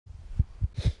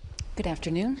Good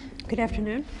afternoon. Good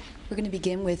afternoon. We're going to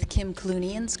begin with Kim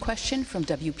Clunian's question from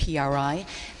WPRI.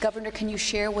 Governor, can you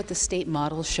share what the state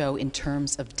models show in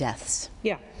terms of deaths?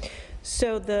 Yeah.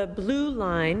 So the blue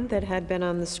line that had been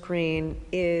on the screen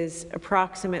is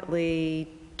approximately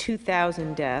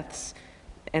 2,000 deaths,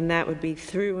 and that would be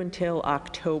through until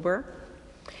October.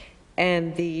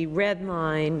 And the red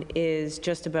line is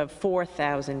just above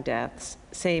 4,000 deaths,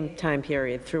 same time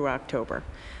period through October.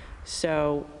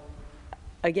 So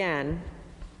again,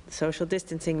 social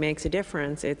distancing makes a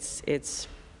difference. It's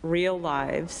real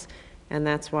lives, and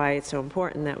that's why it's so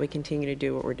important that we continue to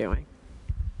do what we're doing.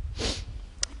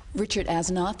 Richard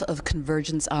Asanoff of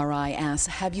Convergence RI asks,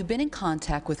 have you been in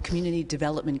contact with community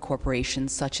development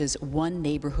corporations such as One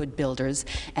Neighborhood Builders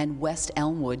and West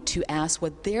Elmwood to ask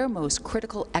what their most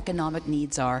critical economic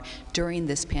needs are during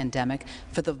this pandemic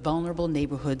for the vulnerable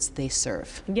neighborhoods they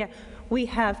serve? Yeah. We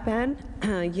have been.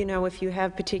 You know, if you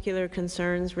have particular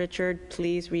concerns, Richard,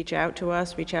 please reach out to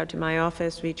us, reach out to my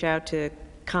office, reach out to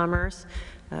Commerce.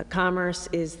 Commerce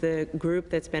is the group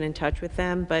that's been in touch with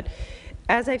them. But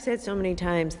as I've said so many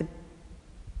times, the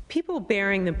people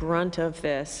bearing the brunt of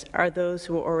this are those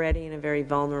who are already in a very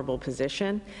vulnerable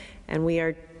position. And we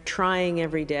are trying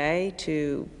every day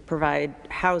to provide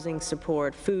housing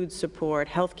support, food support,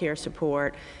 healthcare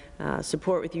support,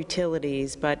 support with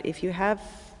utilities. But if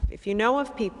you know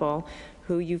of people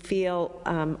who you feel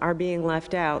are being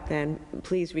left out, then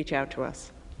please reach out to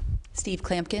us. Steve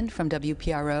Klampkin from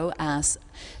WPRO asks,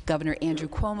 Governor Andrew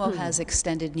Cuomo has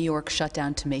extended New York's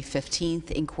shutdown to May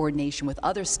 15th in coordination with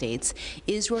other states.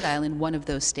 Is Rhode Island one of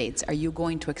those states? Are you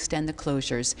going to extend the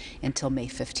closures until May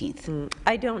 15th?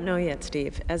 I don't know yet,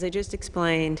 Steve. As I just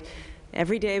explained,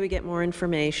 every day we get more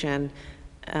information.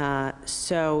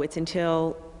 So it's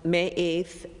until May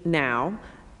 8th now.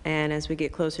 And as we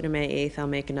get closer to May 8th, I'll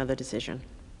make another decision.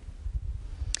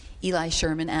 Eli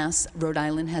Sherman asks, Rhode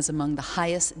Island has among the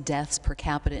highest deaths per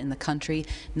capita in the country,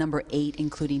 number 8,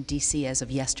 including D.C. as of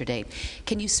yesterday.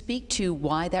 Can you speak to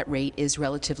why that rate is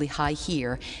relatively high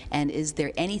here, and is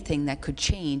there anything that could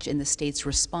change in the state's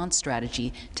response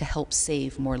strategy to help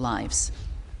save more lives?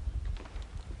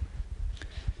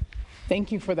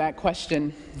 Thank you for that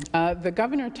question. The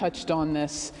governor touched on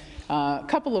this a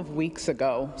couple of weeks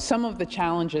ago, some of the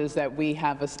challenges that we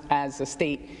have as a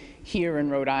state here in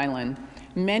Rhode Island.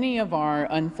 Many of our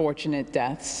unfortunate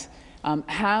deaths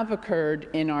have occurred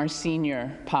in our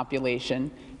senior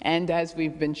population, and as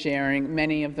we've been sharing,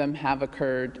 many of them have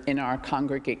occurred in our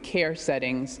congregate care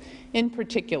settings, in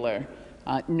particular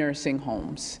nursing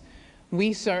homes.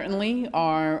 We certainly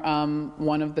are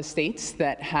one of the states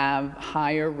that have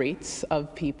higher rates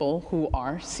of people who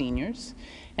are seniors,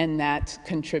 and that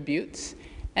contributes.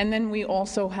 And then we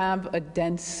also have a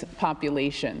dense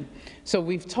population. So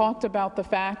we've talked about the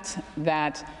fact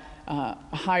that a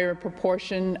higher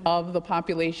proportion of the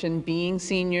population being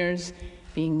seniors,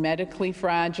 being medically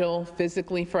fragile,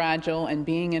 physically fragile, and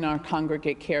being in our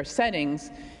congregate care settings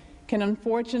can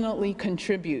unfortunately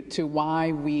contribute to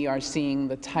why we are seeing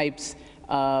the types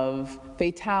of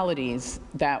fatalities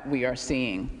that we are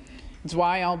seeing. It's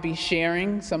why I'll be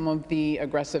sharing some of the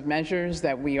aggressive measures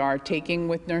that we are taking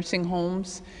with nursing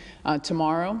homes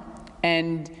tomorrow.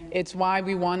 And it's why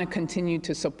we want to continue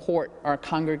to support our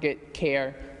congregate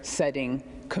care setting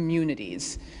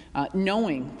communities.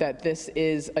 Knowing that this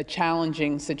is a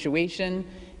challenging situation,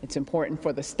 it's important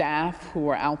for the staff who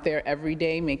are out there every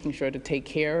day making sure to take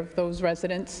care of those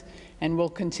residents. And we'll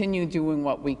continue doing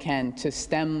what we can to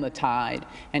stem the tide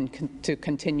and to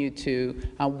continue to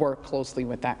work closely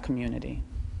with that community.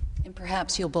 And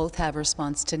perhaps you'll both have a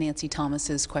response to Nancy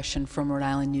Thomas's question from Rhode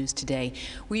Island News Today.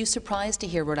 Were you surprised to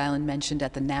hear Rhode Island mentioned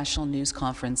at the National News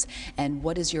Conference, and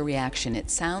what is your reaction? It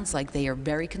sounds like they are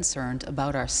very concerned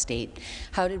about our state.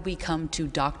 How did we come to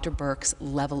Dr. Burke's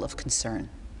level of concern?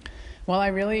 Well, I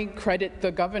really credit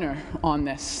the governor on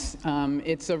this.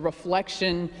 It's a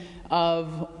reflection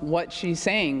of what she's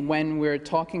saying when we're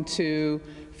talking to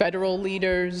federal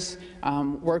leaders,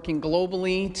 working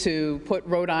globally to put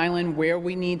Rhode Island where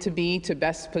we need to be to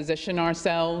best position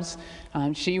ourselves.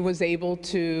 She was able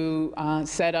to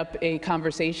set up a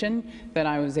conversation that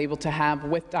I was able to have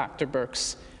with Dr.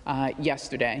 Burks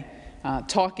yesterday,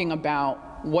 talking about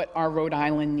what our Rhode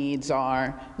Island needs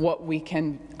are, what we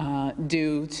can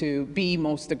do to be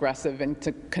most aggressive and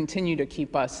to continue to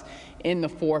keep us in the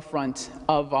forefront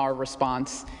of our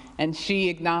response. And she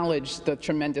acknowledged the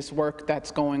tremendous work that's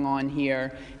going on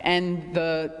here and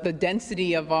the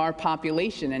density of our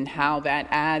population and how that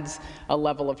adds a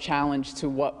level of challenge to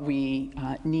what we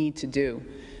need to do.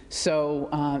 So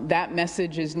that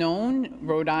message is known.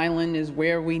 Rhode Island is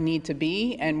where we need to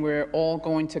be, and we're all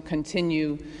going to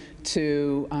continue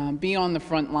to be on the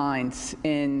front lines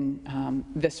in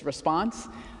this response,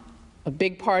 a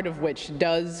big part of which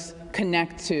does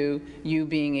connect to you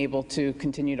being able to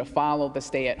continue to follow the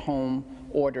stay-at-home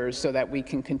orders so that we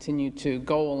can continue to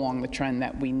go along the trend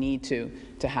that we need to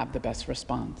have the best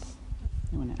response.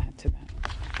 You want to add to that?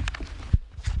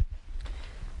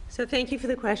 So thank you for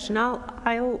the question.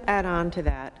 I'll add on to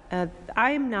that.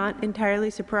 I am not entirely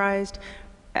surprised.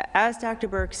 As Dr.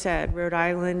 Burke said, Rhode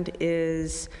Island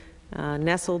is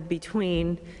nestled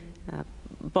between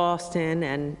Boston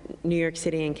and New York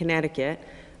City and Connecticut.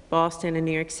 Boston and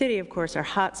New York City, of course, are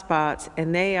hot spots,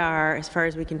 and they are, as far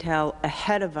as we can tell,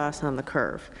 ahead of us on the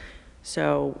curve.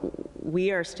 So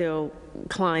we are still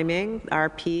climbing. Our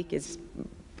peak is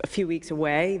a few weeks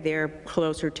away. They're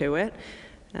closer to it.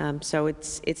 So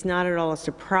it's not at all a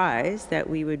surprise that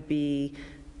we would be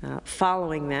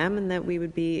following them and that we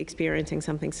would be experiencing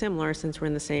something similar since we're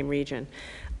in the same region.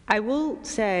 I will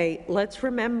say, let's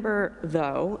remember,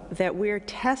 though, that we're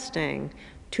testing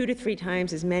 2 to 3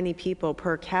 times as many people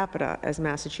per capita as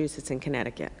Massachusetts and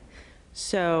Connecticut.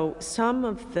 So some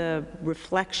of the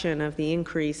reflection of the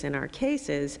increase in our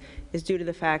cases is due to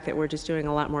the fact that we're just doing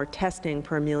a lot more testing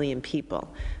per million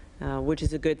people, which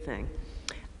is a good thing.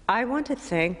 I want to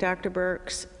thank Dr.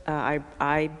 Burks.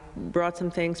 I brought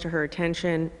some things to her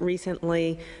attention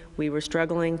recently. We were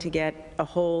struggling to get a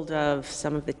hold of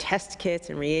some of the test kits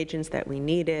and reagents that we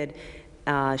needed.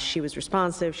 She was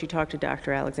responsive. She talked to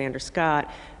Dr. Alexander Scott.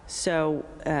 So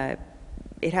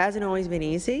it hasn't always been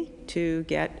easy to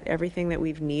get everything that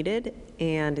we've needed,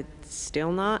 and it's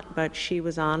still not, but she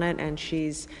was on it, and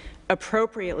she's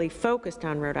appropriately focused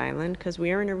on Rhode Island because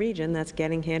we are in a region that's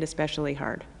getting hit especially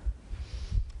hard.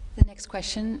 The next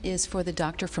question is for the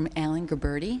doctor from Alan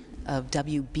Gabberty of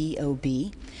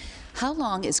WBOB. How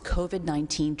long is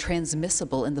COVID-19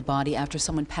 transmissible in the body after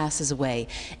someone passes away?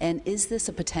 And is this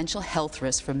a potential health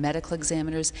risk for medical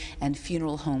examiners and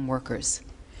funeral home workers?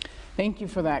 Thank you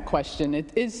for that question.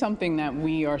 It is something that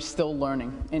we are still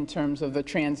learning in terms of the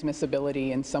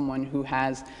transmissibility in someone who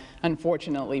has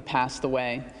unfortunately passed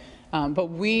away. But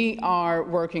we are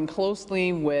working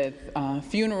closely with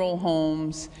funeral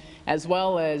homes, as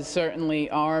well as certainly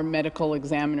our medical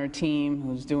examiner team,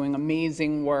 who's doing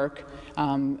amazing work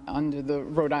under the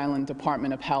Rhode Island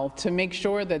Department of Health, to make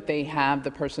sure that they have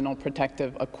the personal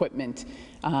protective equipment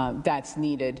that's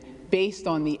needed based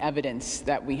on the evidence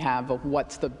that we have of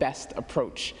what's the best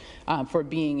approach for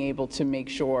being able to make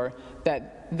sure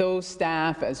that those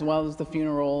staff, as well as the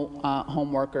funeral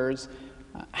home workers,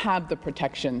 have the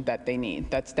protection that they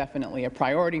need. That's definitely a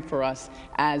priority for us,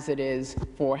 as it is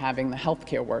for having the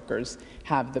healthcare workers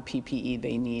have the PPE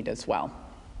they need as well.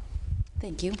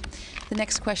 Thank you. The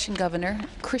next question, Governor.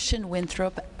 Christian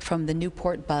Winthrop from the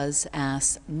Newport Buzz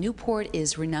asks, Newport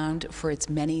is renowned for its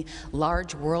many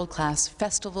large world-class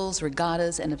festivals,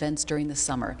 regattas, and events during the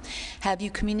summer. Have you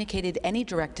communicated any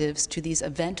directives to these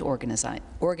event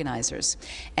organizers?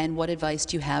 And what advice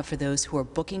do you have for those who are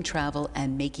booking travel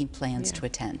and making plans to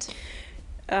attend?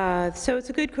 So it's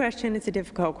a good question. It's a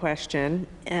difficult question.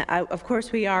 Of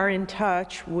course, we are in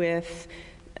touch with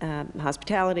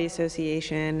Hospitality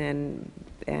Association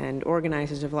and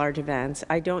organizers of large events.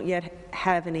 I don't yet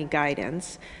have any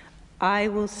guidance. I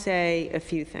will say a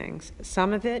few things.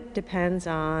 Some of it depends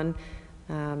on,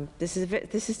 this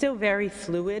is still very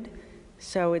fluid,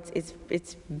 so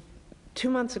it's 2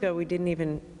 months ago we didn't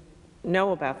even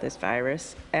know about this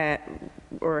virus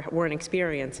or weren't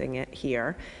experiencing it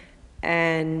here.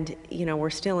 And, you know, we're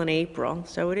still in April,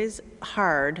 so it is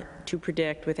hard to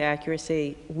predict with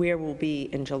accuracy where we'll be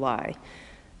in July.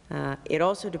 It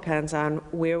also depends on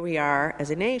where we are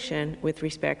as a nation with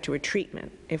respect to a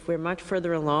treatment. If we're much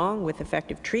further along with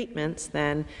effective treatments,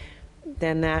 then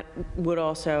that would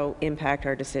also impact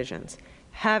our decisions.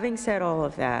 Having said all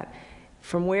of that,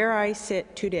 from where I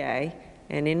sit today,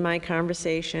 and in my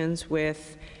conversations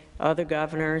with other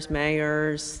governors,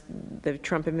 mayors, the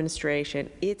Trump administration,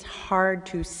 it's hard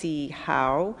to see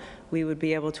how we would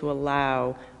be able to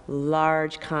allow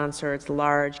large concerts,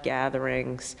 large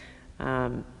gatherings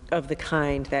of the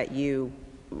kind that you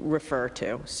refer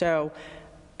to. So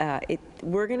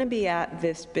we're going to be at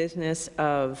this business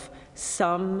of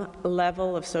some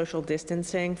level of social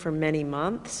distancing for many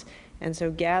months. And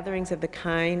so gatherings of the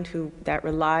kind that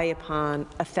rely upon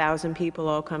 1,000 people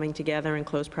all coming together in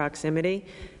close proximity,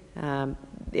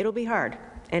 it'll be hard.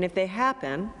 And if they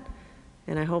happen,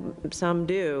 and I hope some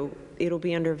do, it'll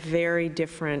be under very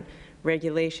different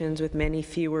regulations with many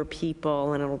fewer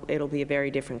people, and it'll be a very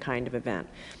different kind of event.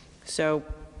 So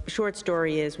short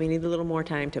story is we need a little more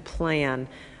time to plan,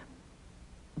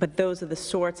 but those are the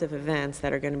sorts of events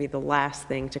that are going to be the last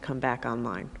thing to come back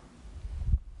online.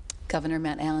 Governor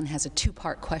Matt Allen has a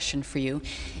two-part question for you.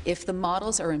 If the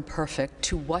models are imperfect,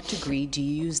 to what degree do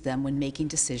you use them when making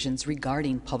decisions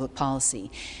regarding public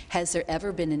policy? Has there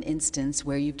ever been an instance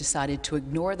where you've decided to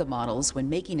ignore the models when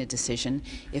making a decision?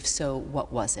 If so,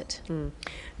 what was it?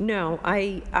 No,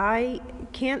 I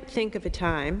can't think of a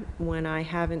time when I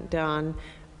haven't done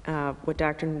what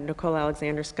Dr. Nicole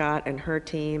Alexander Scott and her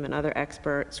team and other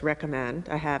experts recommend.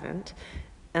 I haven't,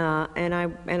 and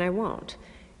I won't.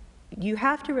 You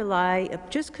have to rely,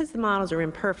 just because the models are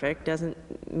imperfect doesn't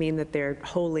mean that they're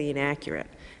wholly inaccurate.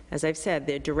 As I've said,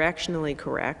 they're directionally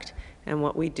correct, and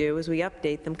what we do is we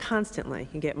update them constantly.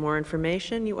 You get more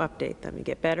information, you update them. You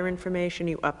get better information,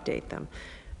 you update them.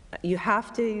 You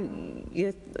have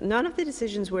to, none of the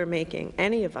decisions we're making,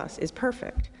 any of us, is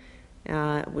perfect,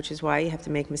 which is why you have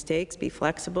to make mistakes, be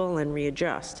flexible, and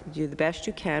readjust. Do the best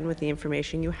you can with the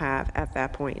information you have at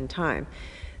that point in time.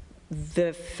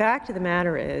 The fact of the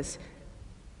matter is,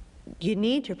 you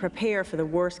need to prepare for the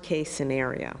worst case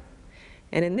scenario.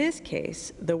 And in this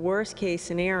case, the worst case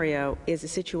scenario is a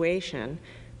situation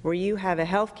where you have a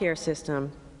healthcare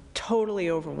system totally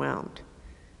overwhelmed.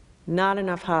 Not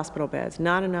enough hospital beds,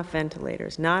 not enough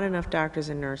ventilators, not enough doctors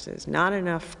and nurses, not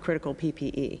enough critical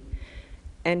PPE.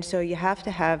 And so you have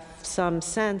to have some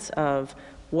sense of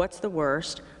what's the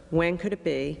worst, when could it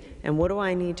be, and what do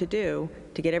I need to do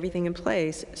to get everything in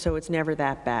place so it's never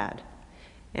that bad.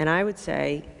 And I would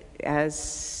say,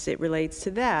 as it relates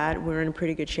to that, we're in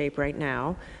pretty good shape right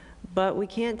now, but we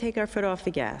can't take our foot off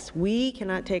the gas. We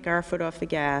cannot take our foot off the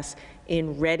gas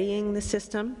in readying the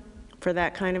system for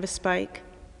that kind of a spike,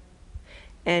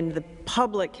 and the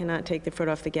public cannot take the foot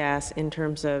off the gas in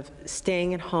terms of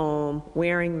staying at home,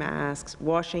 wearing masks,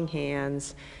 washing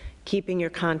hands, keeping your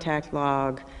contact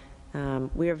log.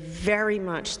 We are very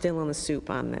much still in the soup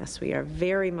on this. We are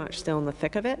very much still in the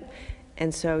thick of it.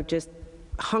 And so just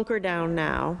hunker down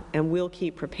now, and we'll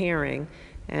keep preparing.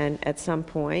 And at some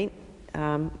point,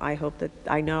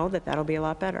 I know that that'll be a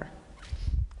lot better.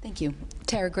 Thank you.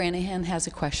 Tara Granahan has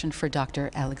a question for Dr.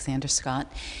 Alexander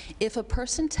Scott. If a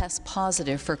person tests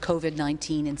positive for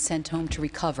COVID-19 and sent home to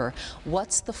recover,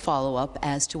 what's the follow-up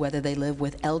as to whether they live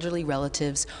with elderly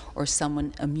relatives or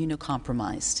someone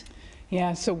immunocompromised?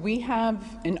 Yeah, so we have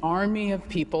an army of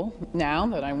people now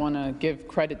that I want to give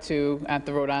credit to at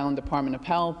the Rhode Island Department of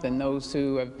Health and those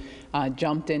who have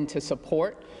jumped in to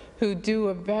support, who do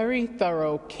a very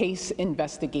thorough case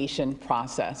investigation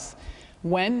process.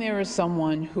 When there is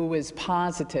someone who is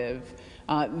positive,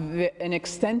 an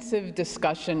extensive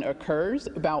discussion occurs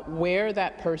about where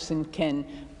that person can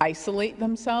isolate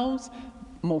themselves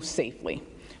most safely.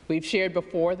 We've shared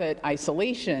before that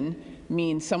isolation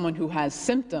means someone who has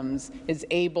symptoms is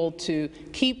able to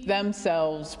keep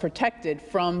themselves protected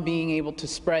from being able to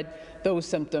spread those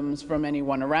symptoms from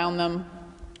anyone around them.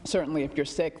 Certainly if you're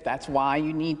sick, that's why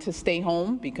you need to stay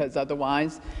home, because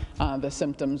otherwise the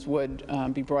symptoms would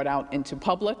be brought out into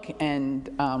public and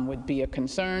would be a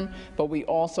concern. But we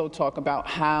also talk about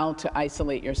how to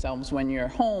isolate yourselves when you're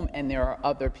home and there are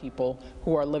other people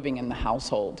who are living in the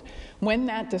household. When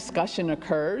that discussion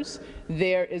occurs,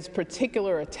 there is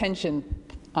particular attention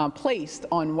placed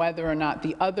on whether or not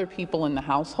the other people in the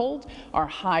household are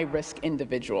high-risk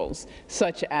individuals,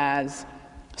 such as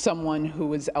someone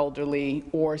who is elderly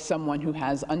or someone who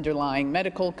has underlying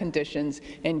medical conditions,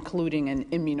 including an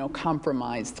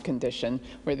immunocompromised condition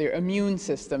where their immune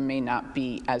system may not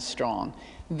be as strong.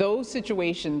 Those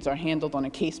situations are handled on a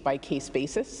case-by-case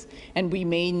basis, and we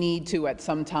may need to at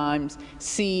some times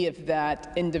see if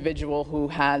that individual who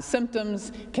has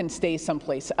symptoms can stay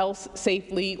someplace else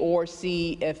safely, or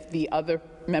see if the other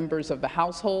members of the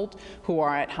household who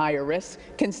are at higher risk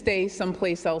can stay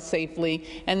someplace else safely.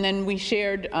 And then we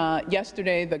shared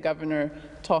yesterday, the governor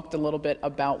talked a little bit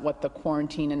about what the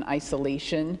quarantine and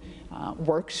isolation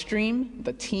work stream,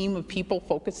 the team of people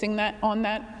focusing on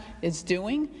that is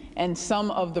doing. And some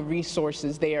of the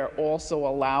resources there also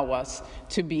allow us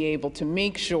to be able to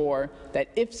make sure that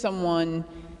if someone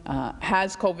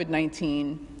has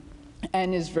COVID-19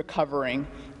 and is recovering,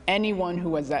 anyone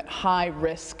who is at high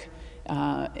risk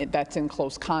that's in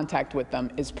close contact with them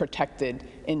is protected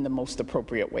in the most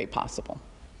appropriate way possible.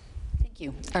 Thank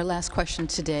you. Our last question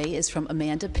today is from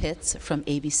Amanda Pitts from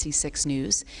ABC 6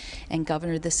 News. And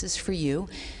Governor, this is for you.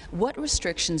 What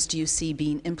restrictions do you see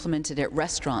being implemented at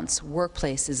restaurants,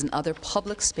 workplaces, and other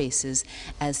public spaces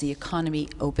as the economy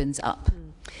opens up?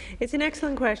 It's an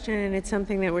excellent question, and it's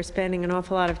something that we're spending an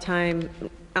awful lot of time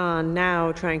on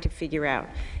now trying to figure out.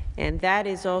 And that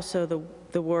is also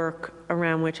the work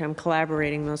around which I'm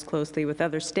collaborating most closely with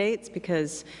other states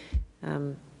because,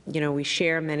 you know, we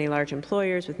share many large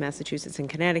employers with Massachusetts and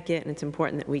Connecticut, and it's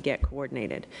important that we get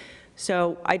coordinated.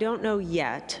 So I don't know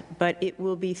yet, but it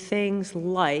will be things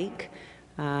like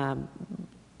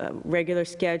regular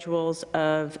schedules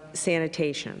of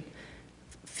sanitation,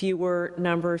 fewer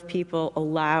number of people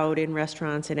allowed in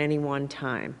restaurants at any one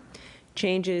time,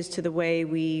 changes to the way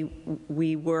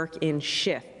we work in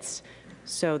shifts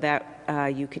so that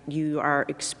you are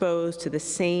exposed to the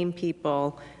same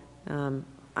people on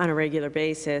a regular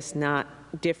basis,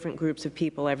 not different groups of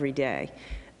people every day.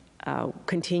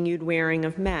 Continued wearing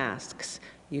of masks.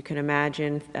 You can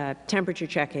imagine temperature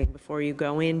checking before you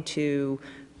go into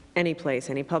any place,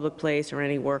 any public place or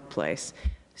any workplace.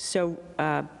 So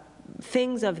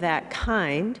things of that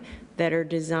kind that are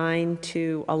designed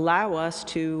to allow us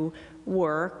to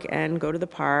work and go to the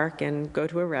park and go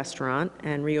to a restaurant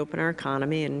and reopen our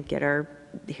economy and get our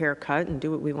hair cut and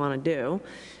do what we want to do,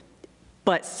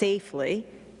 but safely.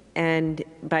 And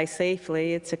by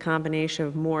safely, it's a combination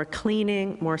of more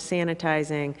cleaning, more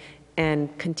sanitizing,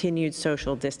 and continued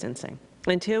social distancing.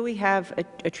 Until we have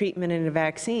a treatment and a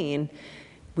vaccine,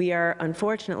 we are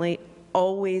unfortunately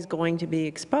always going to be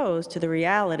exposed to the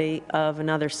reality of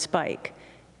another spike.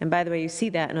 And by the way, you see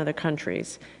that in other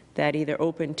countries that either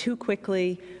opened too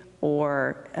quickly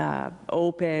or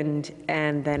opened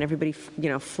and then everybody, you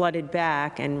know, flooded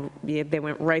back and they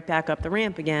went right back up the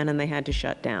ramp again and they had to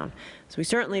shut down. So we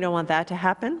certainly don't want that to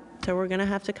happen. So we're going to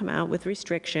have to come out with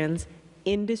restrictions,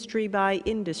 industry by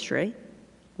industry.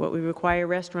 What we require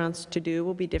restaurants to do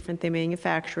will be different than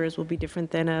manufacturers, will be different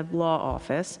than a law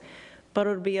office, but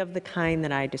it'll be of the kind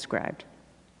that I described.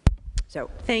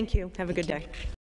 So thank you. Have a good day.